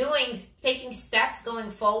taking steps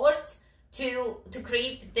going forward to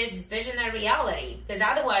create this vision a reality. Because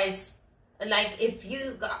otherwise, like if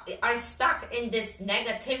you are stuck in this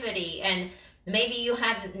negativity and maybe you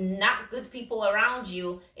have not good people around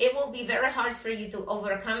you, it will be very hard for you to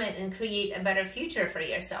overcome it and create a better future for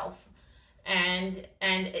yourself. And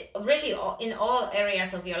really in all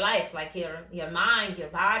areas of your life, like your mind, your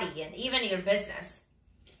body, and even your business.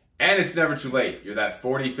 And it's never too late. You're that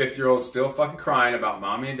 40, 50-year-old still fucking crying about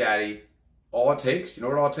mommy and daddy. All it takes, you know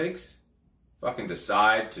what all it takes? Fucking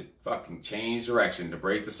decide to fucking change direction, to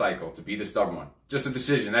break the cycle, to be the stubborn one. Just a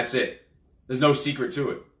decision, that's it. There's no secret to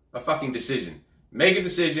it. A fucking decision. Make a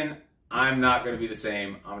decision. I'm not going to be the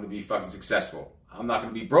same. I'm going to be fucking successful. I'm not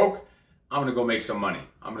going to be broke. I'm going to go make some money.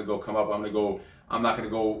 I'm going to go come up. I'm not going to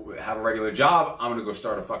go have a regular job. I'm going to go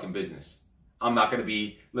start a fucking business. I'm not going to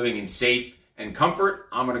be living in safe and comfort.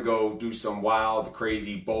 I'm going to go do some wild,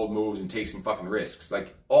 crazy, bold moves and take some fucking risks.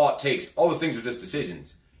 Like all it takes, all those things are just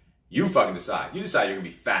decisions. You fucking decide. You decide you're going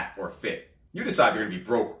to be fat or fit. You decide if you're going to be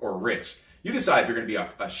broke or rich. You decide if you're going to be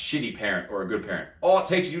a shitty parent or a good parent. All it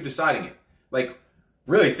takes is you deciding it. Like,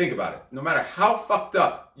 really think about it. No matter how fucked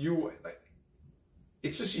up you... Like,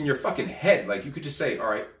 it's just in your fucking head. Like, you could just say, all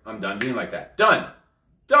right, I'm done being like that. Done.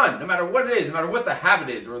 Done. No matter what it is, no matter what the habit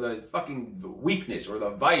is, or the fucking weakness, or the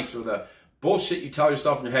vice, or the bullshit you tell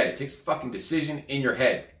yourself in your head. It takes a fucking decision in your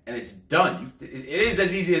head, and it's done. It is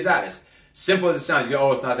as easy as that. As simple as it sounds. You go,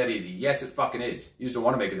 oh, it's not that easy. Yes, it fucking is. You just don't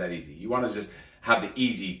want to make it that easy. You want to just have the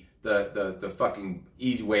easy, the fucking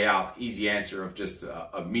easy way out, easy answer of just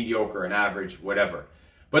a mediocre, an average, whatever.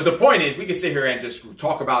 But the point is, we can sit here and just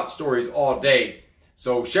talk about stories all day.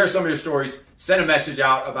 So share some of your stories, send a message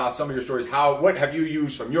out about some of your stories. What have you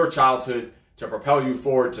used from your childhood to propel you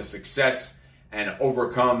forward to success and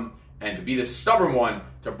overcome and to be the stubborn one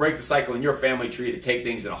to break the cycle in your family tree, to take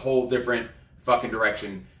things in a whole different fucking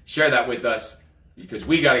direction. Share that with us because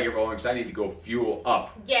we got to get rolling because I need to go fuel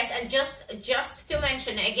up. Yes, and just to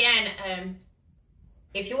mention again,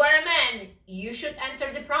 if you are a man, you should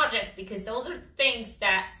enter the project because those are things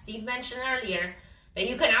that Steve mentioned earlier that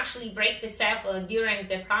you can actually break the cycle during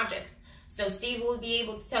the project. So Steve will be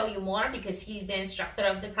able to tell you more because he's the instructor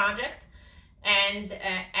of the project, and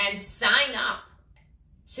sign up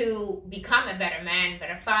to become a better man,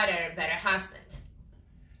 better father, better husband.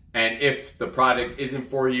 And if the product isn't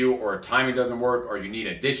for you, or timing doesn't work, or you need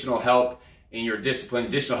additional help in your discipline,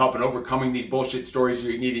 additional help in overcoming these bullshit stories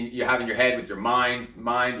you have in your head with your mind,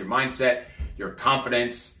 your mindset, your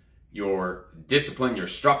confidence, your discipline, your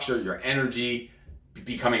structure, your energy,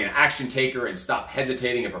 becoming an action taker and stop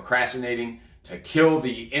hesitating and procrastinating, to kill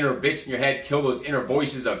the inner bitch in your head, kill those inner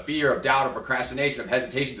voices of fear, of doubt, of procrastination, of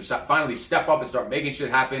hesitation, to finally step up and start making shit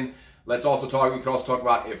happen. We could also talk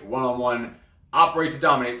about if one-on-one operate to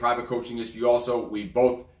dominate private coaching is for you also. We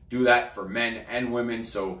both do that for men and women.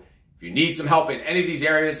 So if you need some help in any of these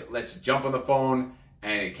areas, let's jump on the phone,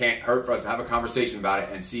 and it can't hurt for us to have a conversation about it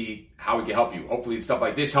and see how we can help you. Hopefully stuff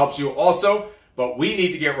like this helps you also. But we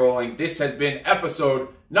need to get rolling. This has been episode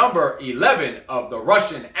number 11 of The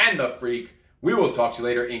Russian and the Freak. We will talk to you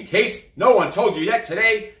later. In case no one told you yet,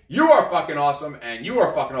 today You are fucking awesome, and you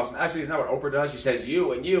are fucking awesome. Actually, isn't that what Oprah does? She says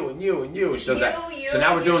you and you and you and you, and she does that. So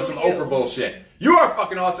now we're doing some Oprah bullshit. You are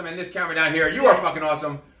fucking awesome, and this camera down here, you are fucking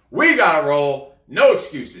awesome. We gotta roll. No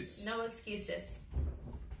excuses. No excuses.